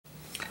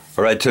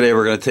Alright, today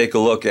we're going to take a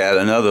look at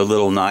another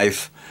little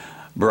knife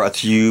brought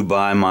to you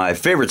by my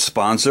favorite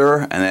sponsor,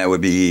 and that would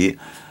be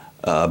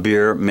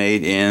beer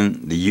made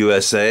in the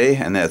USA,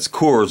 and that's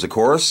Coors, of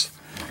course.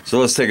 So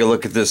let's take a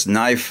look at this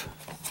knife,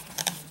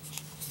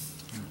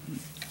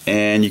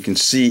 and you can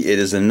see it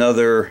is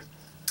another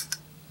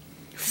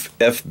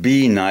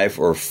FB knife,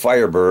 or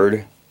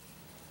Firebird.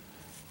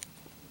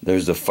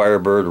 There's the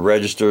Firebird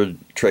registered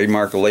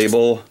trademark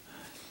label,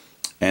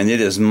 and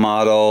it is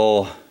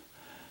model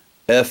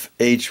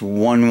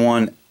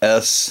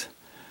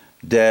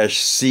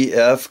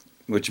FH11S-CF,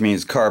 which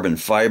means carbon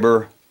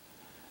fiber.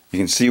 You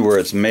can see where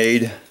it's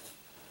made.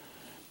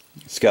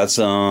 It's got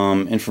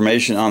some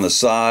information on the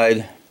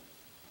side.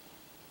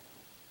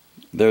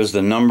 There's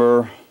the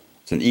number.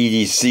 It's an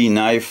EDC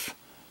knife,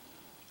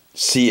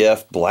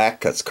 CF black,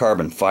 that's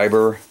carbon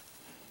fiber.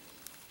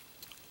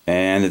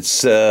 And it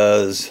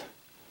says,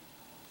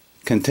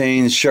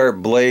 contains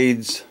sharp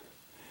blades,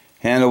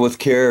 handle with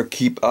care,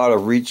 keep out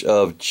of reach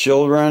of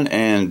children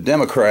and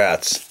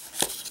Democrats.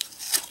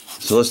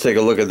 So let's take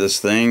a look at this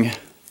thing. It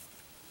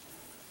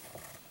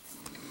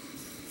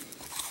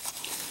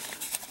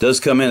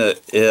does come in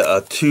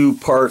a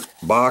two-part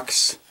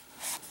box.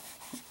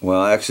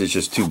 Well, actually it's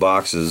just two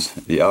boxes.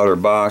 The outer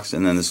box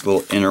and then this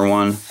little inner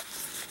one,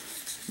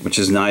 which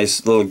is nice.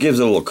 Gives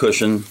it a little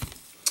cushion.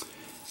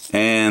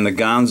 And the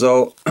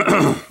Ganzo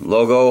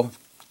logo.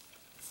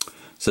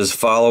 Says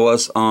follow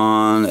us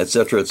on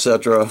etc,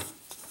 etc.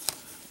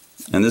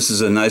 And this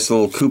is a nice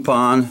little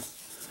coupon.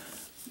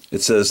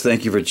 It says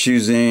thank you for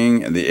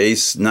choosing the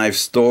Ace Knife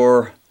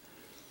Store.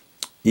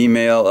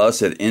 Email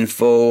us at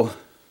info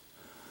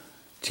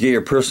to get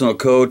your personal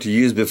code to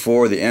use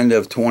before the end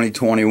of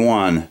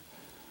 2021.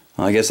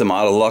 I guess I'm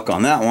out of luck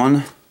on that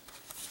one.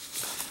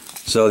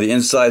 So the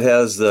inside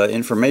has the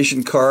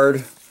information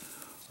card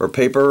or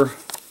paper.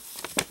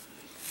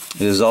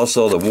 It is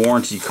also the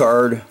warranty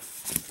card.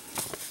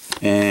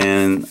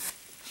 And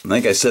I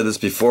think I said this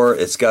before,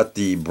 it's got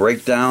the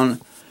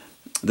breakdown.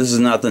 This is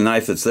not the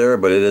knife that's there,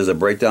 but it is a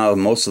breakdown of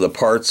most of the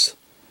parts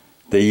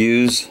they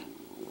use.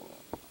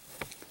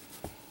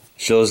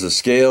 Shows the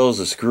scales,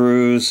 the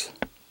screws,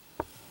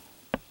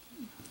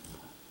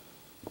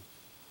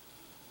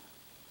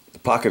 the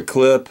pocket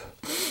clip,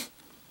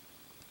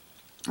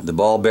 the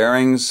ball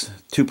bearings,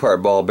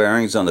 two-part ball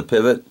bearings on the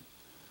pivot,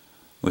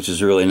 which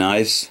is really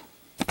nice.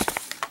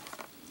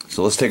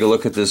 So let's take a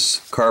look at this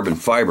carbon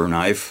fiber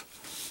knife.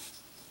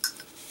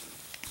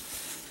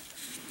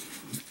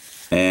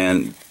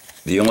 And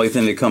the only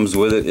thing that comes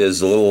with it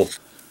is a little,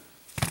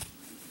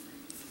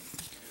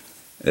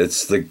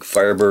 it's the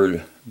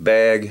Firebird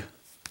bag,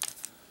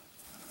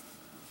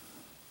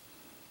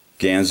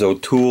 Ganzo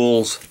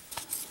tools.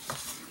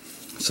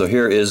 So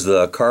here is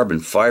the carbon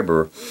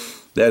fiber.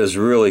 That is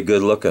really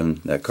good looking,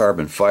 that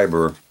carbon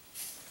fiber.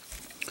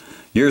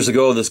 Years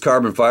ago this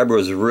carbon fiber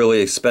was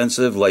really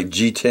expensive, like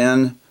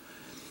G10,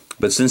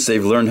 but since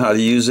they've learned how to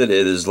use it,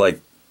 it is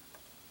like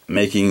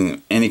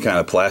making any kind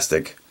of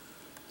plastic.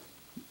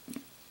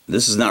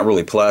 This is not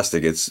really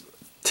plastic. It's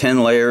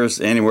 10 layers,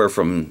 anywhere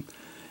from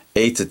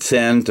 8 to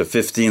 10 to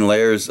 15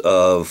 layers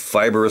of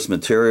fibrous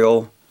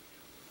material,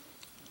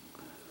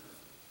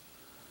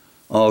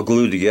 all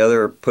glued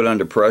together, put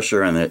under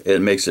pressure, and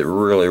it makes it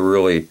really,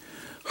 really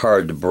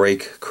hard to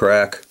break,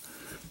 crack.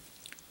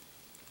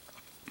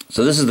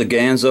 So this is the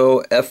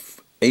Ganzo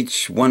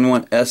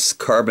FH11S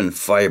carbon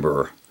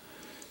fiber,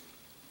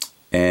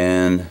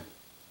 and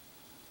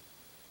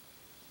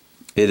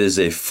it is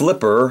a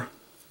flipper.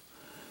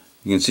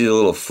 You can see the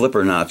little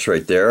flipper notch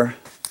right there.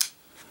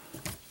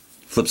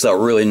 Flips out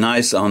really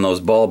nice on those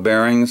ball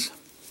bearings.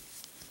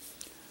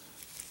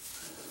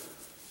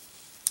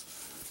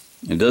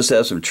 It does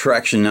have some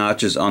traction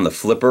notches on the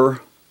flipper.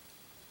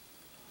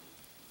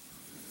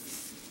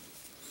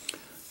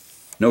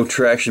 No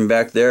traction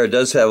back there. It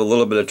does have a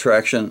little bit of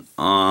traction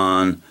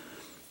on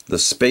the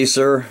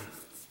spacer,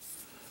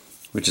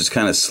 which is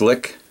kind of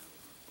slick.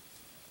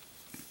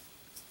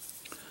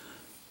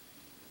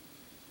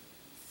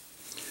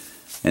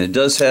 And it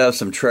does have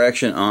some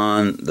traction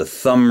on the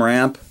thumb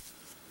ramp.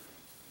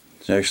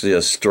 It's actually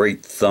a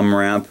straight thumb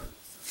ramp.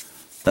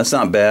 That's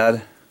not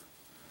bad.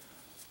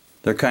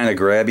 They're kind of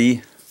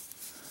grabby.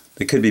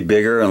 They could be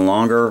bigger and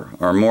longer,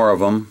 or more of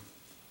them.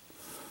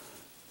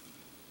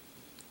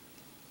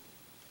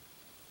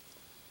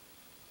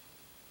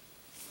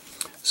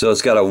 So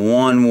it's got a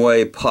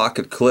one-way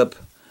pocket clip,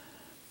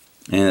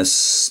 and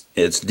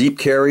it's deep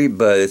carry,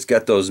 but it's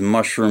got those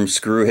mushroom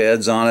screw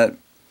heads on it.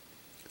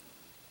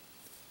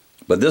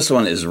 But this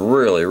one is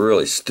really,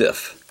 really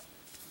stiff.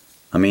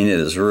 I mean, it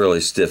is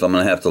really stiff. I'm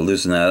going to have to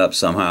loosen that up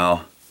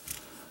somehow.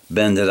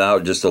 Bend it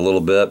out just a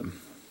little bit.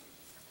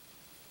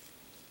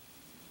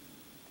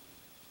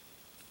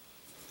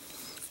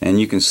 And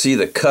you can see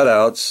the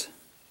cutouts,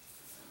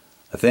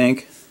 I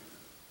think.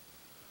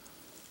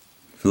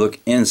 If you look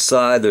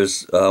inside,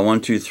 there's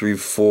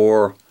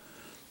 4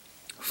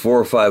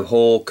 or 5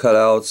 hole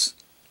cutouts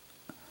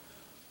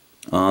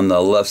on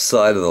the left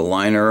side of the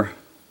liner,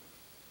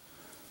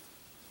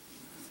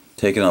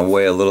 taking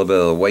away a little bit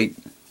of the weight.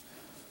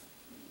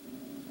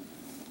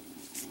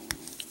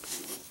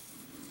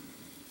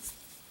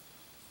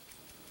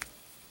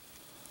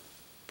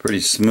 Pretty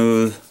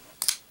smooth.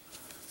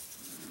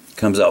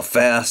 Comes out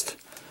fast.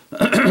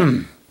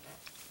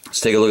 Let's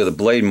take a look at the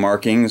blade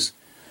markings.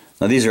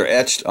 Now these are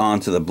etched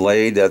onto the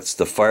blade. That's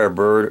the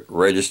Firebird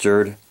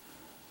registered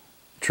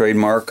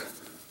trademark.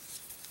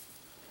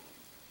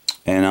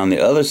 And on the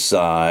other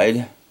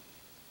side,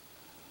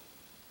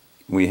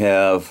 we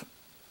have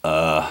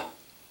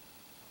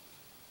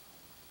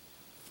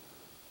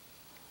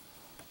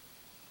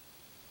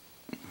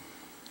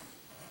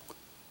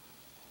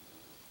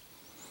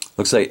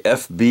looks like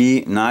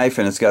FB knife,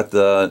 and it's got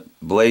the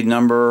blade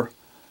number,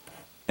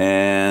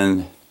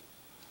 and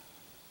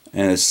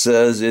it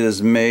says it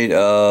is made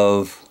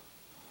of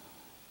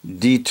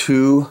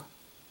D2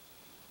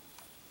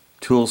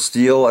 tool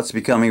steel. That's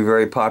becoming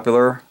very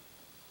popular.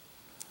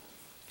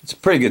 It's a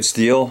pretty good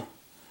steel.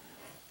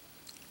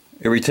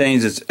 It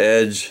retains its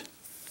edge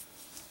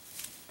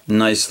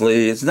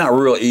nicely. It's not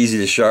real easy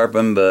to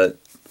sharpen, but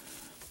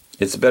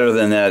it's better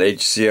than that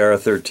HCR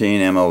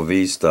 13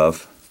 MOV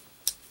stuff.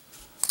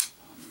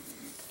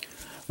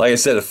 Like I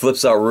said, it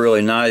flips out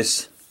really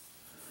nice.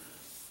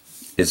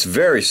 It's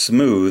very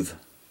smooth.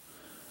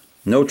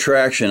 No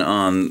traction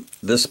on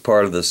this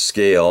part of the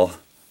scale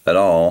at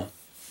all.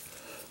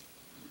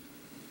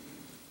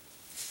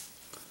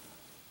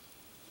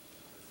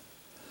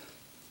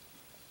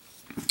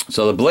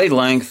 So the blade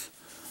length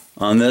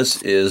on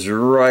this is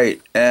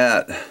right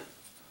at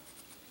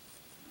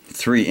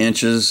 3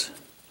 inches.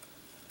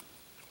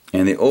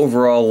 And the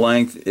overall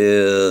length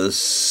is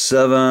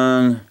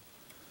about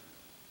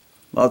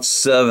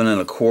 7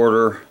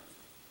 1/4.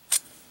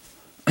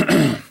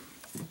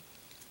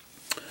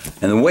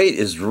 And the weight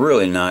is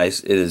really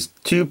nice. It is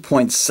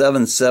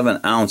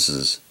 2.77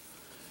 ounces.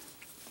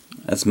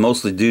 That's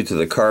mostly due to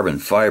the carbon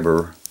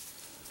fiber.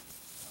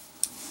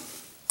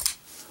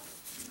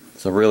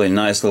 It's a really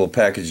nice little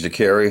package to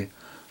carry.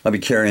 I'll be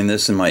carrying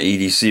this in my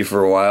EDC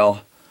for a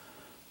while.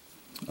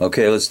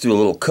 Okay, let's do a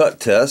little cut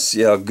test.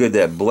 See how good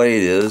that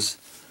blade is.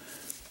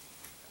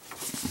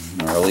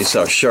 Or at least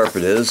how sharp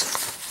it is.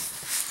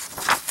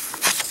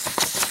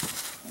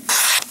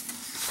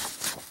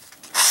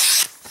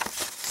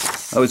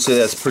 I would say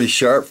that's pretty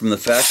sharp from the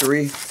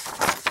factory.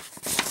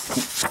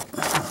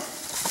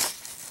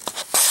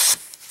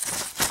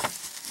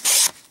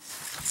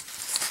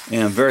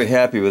 And I'm very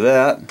happy with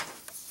that.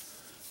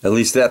 At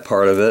least that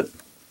part of it.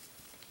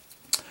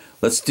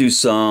 Let's do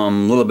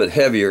some little bit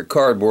heavier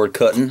cardboard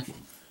cutting.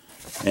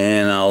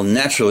 And I'll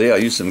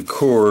use some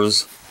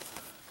Coors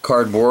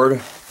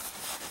cardboard.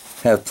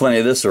 Have plenty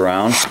of this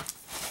around.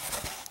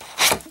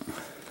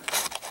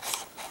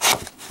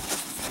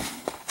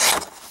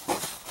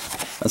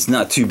 That's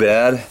not too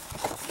bad.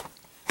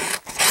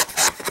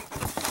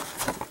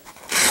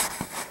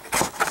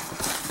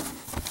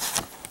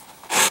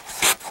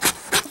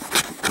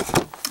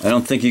 I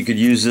don't think you could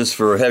use this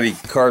for heavy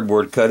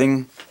cardboard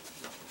cutting,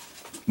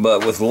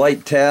 but with a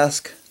light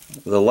task,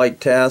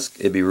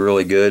 it'd be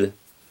really good.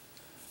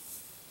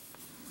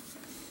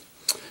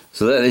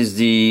 So that is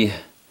the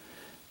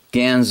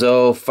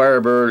Ganzo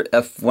Firebird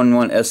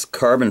F11S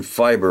carbon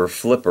fiber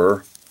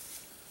flipper.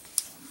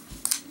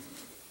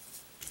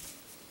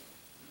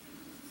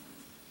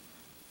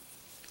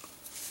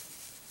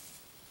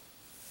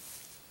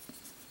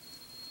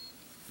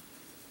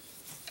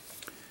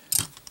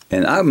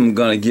 And I'm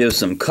going to give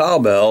some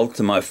cowbell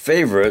to my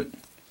favorite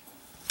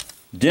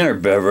dinner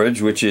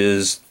beverage, which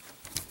is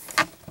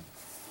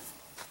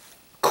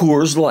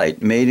Coors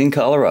Light, made in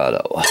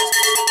Colorado.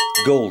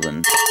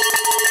 Golden,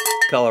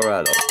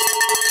 Colorado.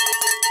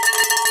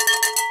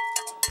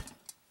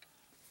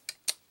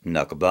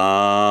 Knuckle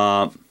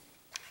bump.